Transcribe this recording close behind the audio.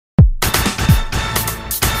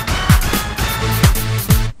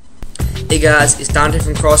Hey guys, it's Dante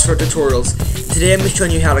from CrossoverTutorials. Today I'm going to be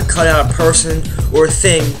showing you how to cut out a person or a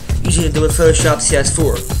thing using Adobe Photoshop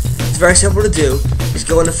CS4. It's very simple to do. Just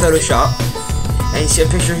go into Photoshop and you see a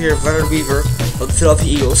picture here of Leonard Weaver of the Philadelphia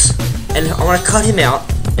Eagles, and I want to cut him out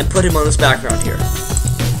and put him on this background here.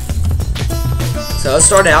 So let's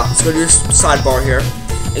start out. Let's go to your sidebar here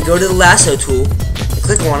and go to the lasso tool and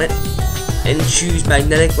click on it and choose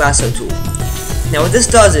magnetic lasso tool. Now what this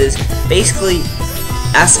does is basically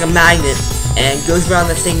acts like a magnet and goes around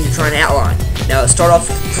the thing you're trying to outline. Now let's start off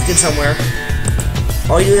clicking somewhere.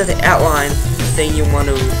 All you do is have to outline the thing you want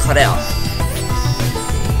to cut out.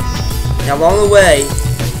 Now along the way,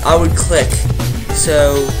 I would click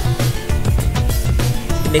so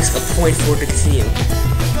it makes a point for it to continue.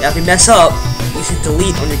 Now if you mess up, you hit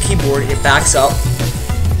delete on your keyboard and it backs up.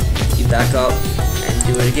 You back up and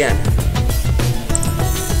do it again.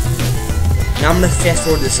 Now I'm going to fast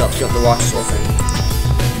forward this up so you don't have to watch this whole thing.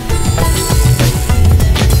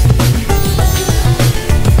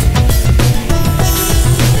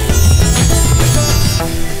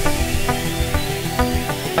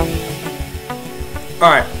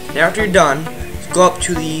 Alright, now after you're done, go up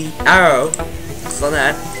to the arrow, click on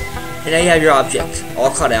that, and now you have your object all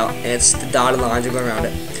cut out, and it's the dotted lines that go around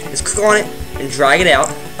it. Just click on it and drag it out,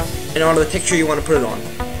 and onto the picture you want to put it on.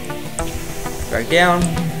 Drag down,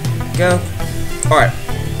 go. Alright,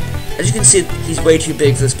 as you can see, he's way too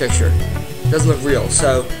big for this picture. It doesn't look real.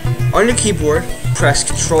 So, on your keyboard, press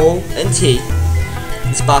Control and T.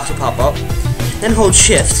 This box will pop up. Then hold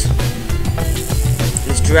Shift. And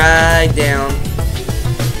just drag down.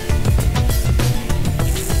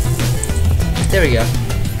 There we go.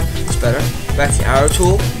 It's better. Back to the arrow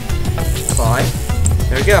tool. Apply.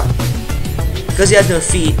 There we go. Because he has no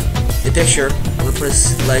feet, the picture, I'm going to put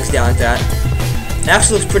his legs down like that. It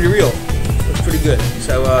actually looks pretty real. Looks pretty good.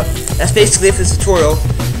 So that's basically it for this tutorial.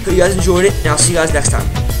 Hope you guys enjoyed it, and I'll see you guys next time.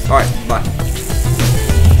 Alright, bye.